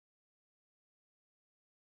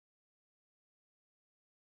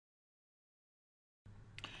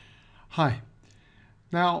Hi.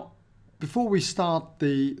 Now, before we start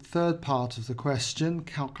the third part of the question,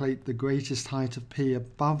 calculate the greatest height of P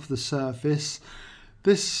above the surface.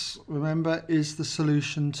 This, remember, is the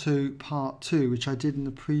solution to part 2, which I did in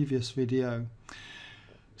the previous video.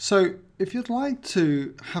 So if you'd like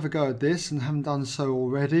to have a go at this and haven't done so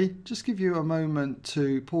already, just give you a moment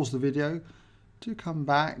to pause the video, do come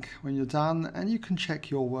back when you're done, and you can check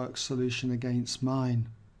your work solution against mine.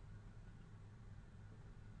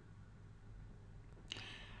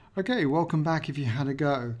 Okay, welcome back if you had a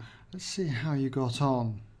go. Let's see how you got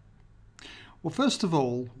on. Well, first of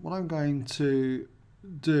all, what I'm going to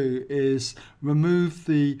do is remove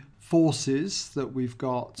the forces that we've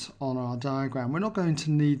got on our diagram. We're not going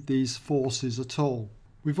to need these forces at all.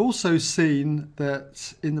 We've also seen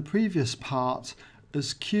that in the previous part,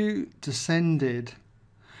 as Q descended,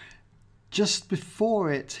 just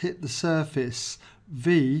before it hit the surface,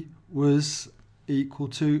 V was equal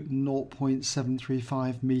to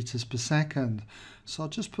 0.735 meters per second. So I'll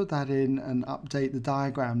just put that in and update the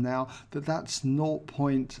diagram now that that's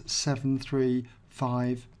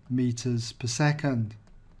 0.735 meters per second.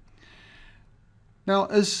 Now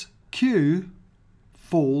as Q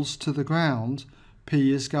falls to the ground,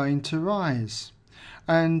 P is going to rise.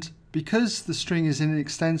 And because the string is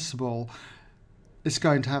inextensible, it's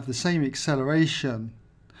going to have the same acceleration,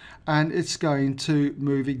 and it's going to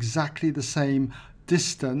move exactly the same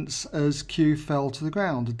distance as Q fell to the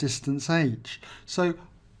ground, a distance h. So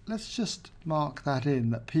let's just mark that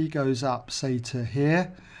in, that P goes up, say, to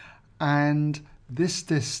here, and this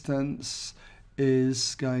distance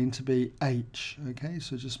is going to be h. Okay,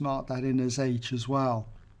 so just mark that in as h as well.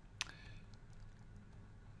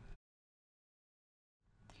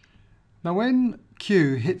 Now when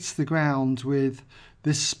Q hits the ground with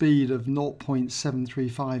this speed of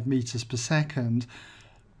 0.735 meters per second,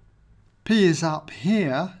 P is up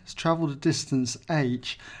here, it's travelled a distance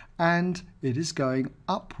h, and it is going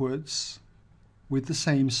upwards with the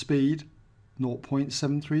same speed,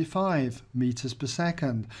 0.735 meters per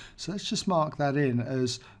second. So let's just mark that in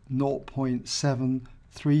as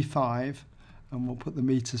 0.735, and we'll put the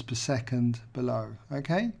meters per second below,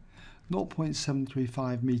 okay?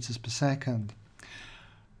 0.735 meters per second.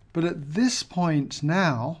 But at this point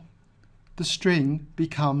now, the string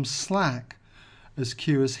becomes slack as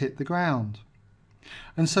Q has hit the ground.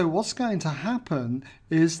 And so what's going to happen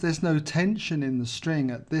is there's no tension in the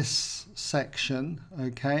string at this section,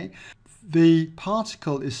 okay? The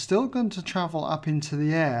particle is still going to travel up into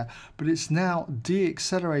the air, but it's now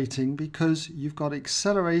deaccelerating because you've got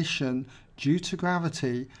acceleration due to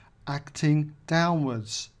gravity acting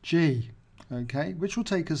downwards, G. Okay, which will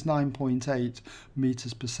take us 9.8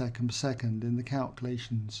 meters per second in the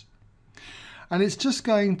calculations. And it's just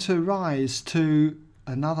going to rise to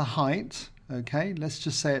another height. Okay, let's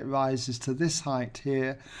just say it rises to this height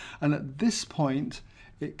here, and at this point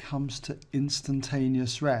it comes to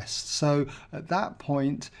instantaneous rest. So at that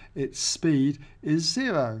point its speed is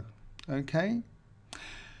 0. Okay,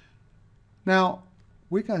 now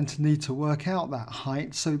we're going to need to work out that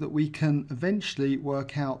height so that we can eventually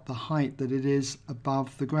work out the height that it is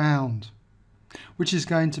above the ground, which is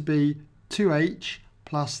going to be 2h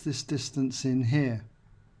plus this distance in here.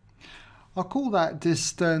 I'll call that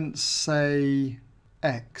distance, say,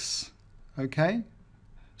 x, okay?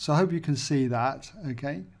 So I hope you can see that,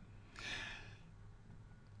 okay?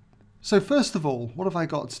 So first of all, what have I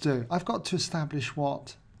got to do? I've got to establish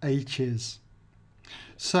what h is.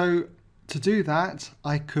 So to do that,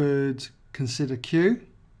 I could consider Q,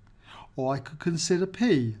 or I could consider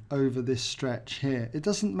P over this stretch here. It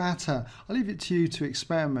doesn't matter. I'll leave it to you to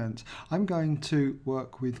experiment. I'm going to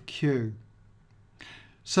work with Q.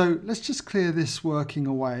 So let's just clear this working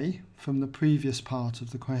away from the previous part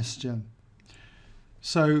of the question.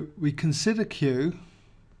 So we consider Q,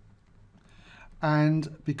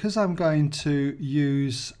 and because I'm going to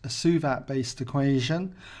use a Suvat-based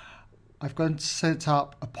equation, I've got to set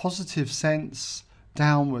up a positive sense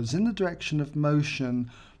downwards in the direction of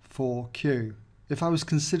motion for Q. If I was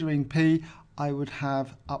considering P, I would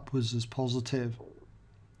have upwards as positive.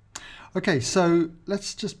 Okay, so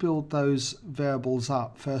let's just build those variables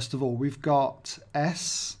up. First of all, we've got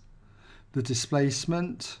S, the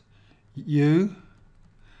displacement, U,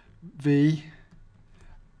 V,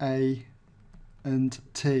 A, and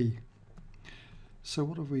T. So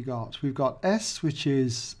what have we got? We've got S, which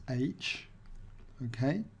is h,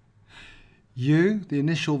 okay. U, the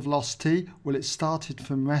initial velocity, well, it started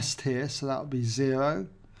from rest here, so that would be 0.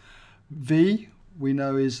 V, we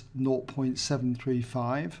know, is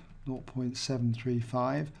 0.735.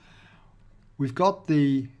 We've got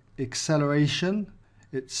the acceleration,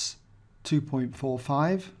 it's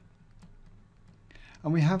 2.45.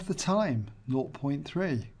 and we have the time,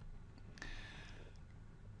 0.3.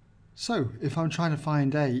 So if I'm trying to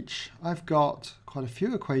find h, I've got quite a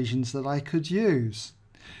few equations that I could use.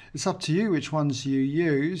 It's up to you which ones you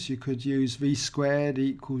use. You could use v squared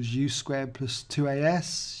equals u squared plus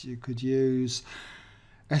 2as. You could use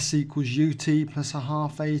s equals ut plus a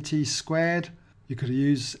half at squared. You could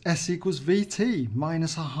use s equals vt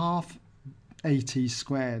minus a half at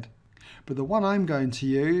squared. But the one I'm going to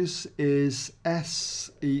use is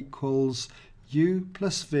s equals u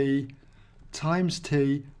plus v times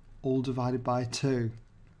t all divided by 2.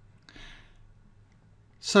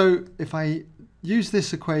 So if I use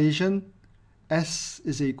this equation, s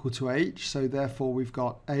is equal to h, so therefore we've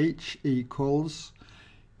got h equals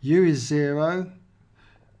u is 0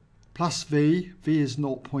 plus v is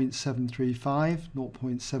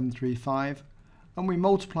 0.735, and we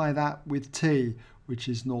multiply that with t, which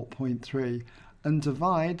is 0.3, and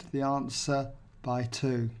divide the answer by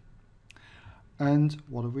 2. And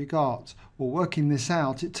what have we got? Well, working this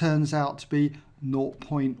out, it turns out to be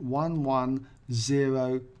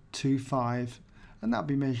 0.11025, and that'll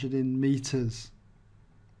be measured in meters.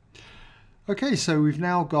 Okay, so we've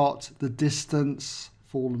now got the distance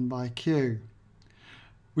fallen by q,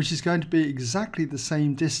 which is going to be exactly the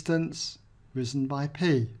same distance risen by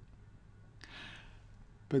p.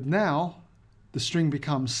 But now the string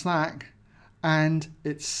becomes slack, and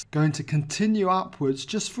it's going to continue upwards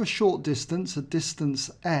just for a short distance, a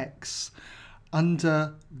distance x,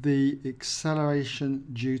 under the acceleration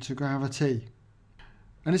due to gravity.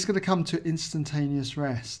 And it's going to come to instantaneous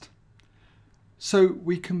rest. So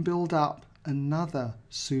we can build up another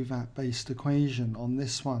Suvat-based equation on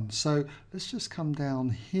this one. So let's just come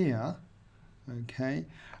down here, okay,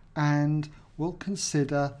 and we'll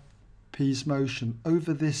consider P's motion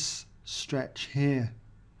over this stretch here.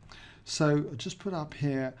 So I'll just put up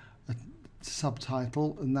here a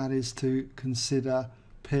subtitle, and that is to consider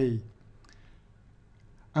P.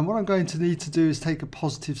 And what I'm going to need to do is take a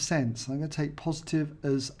positive sense. I'm going to take positive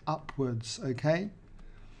as upwards, okay?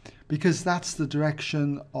 Because that's the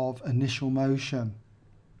direction of initial motion.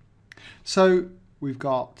 So we've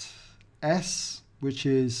got S, which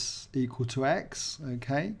is equal to x,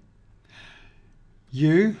 okay?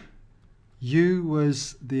 U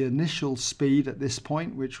was the initial speed at this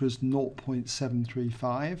point, which was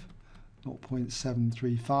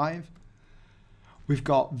 0.735. We've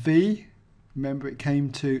got V. Remember, it came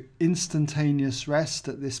to instantaneous rest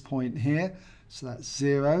at this point here, so that's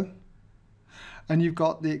 0. And you've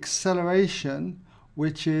got the acceleration,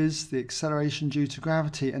 which is the acceleration due to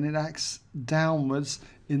gravity, and it acts downwards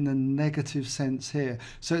in the negative sense here.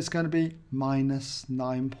 So it's going to be minus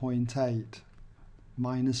 9.8.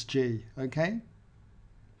 minus g, okay?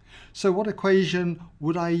 So what equation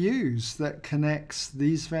would I use that connects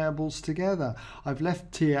these variables together? I've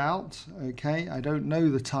left t out, okay? I don't know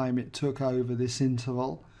the time it took over this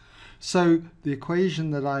interval. So the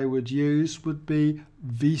equation that I would use would be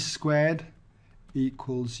v squared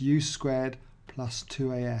equals u squared plus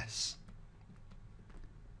 2as.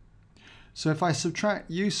 So if I subtract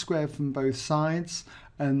u squared from both sides,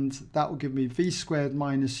 and that will give me v squared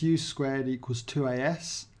minus u squared equals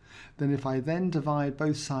 2as. Then if I then divide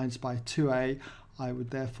both sides by 2a, I would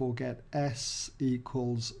therefore get s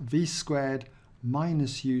equals v squared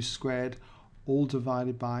minus u squared, all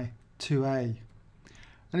divided by 2a.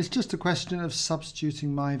 And it's just a question of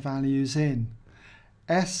substituting my values in.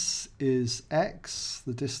 S is x,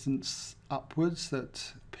 the distance upwards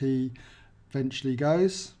that P eventually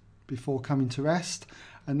goes before coming to rest.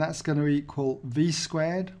 And that's going to equal v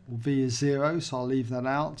squared, or v is 0, so I'll leave that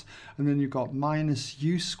out. And then you've got minus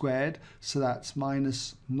u squared, so that's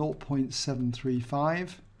minus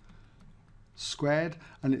 0.735 squared,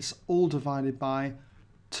 and it's all divided by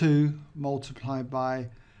 2 multiplied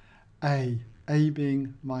by a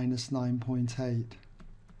being minus 9.8.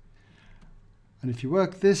 And if you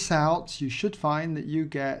work this out, you should find that you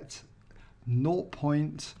get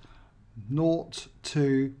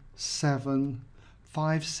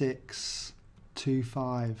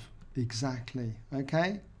 0.02752625 exactly,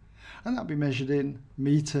 okay? And that'll be measured in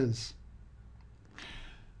meters.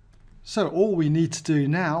 So all we need to do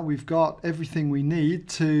now, we've got everything we need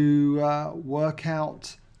to work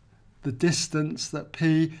out the distance that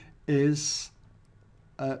P is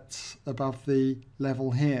at above the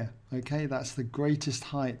level here, okay? That's the greatest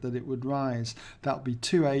height that it would rise. That would be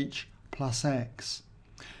 2h plus x.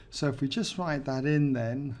 So if we just write that in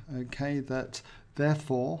then, okay, that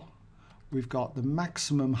therefore we've got the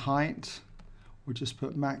maximum height, we'll just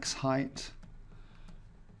put max height,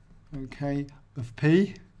 okay, of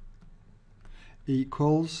P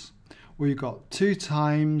equals, we've got 2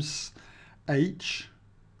 times h,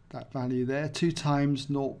 that value there, 2 times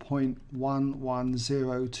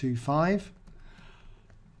 0.11025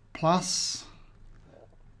 plus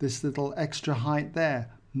this little extra height there,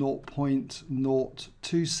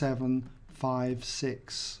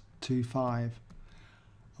 0.0275625.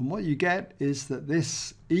 And what you get is that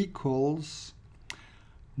this equals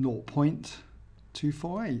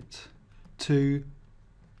 0.248 to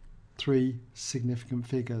 3 significant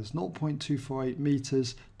figures, 0.248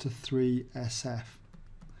 meters to 3 SF.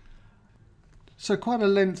 So quite a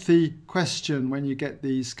lengthy question when you get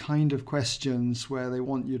these kind of questions where they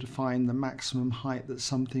want you to find the maximum height that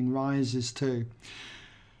something rises to.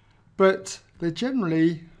 But they're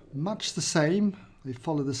generally much the same. They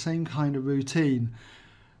follow the same kind of routine.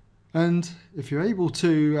 And if you're able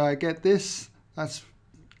to get this, that's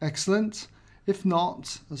excellent. If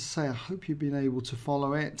not, as I say, I hope you've been able to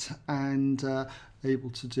follow it and able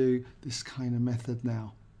to do this kind of method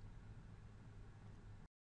now.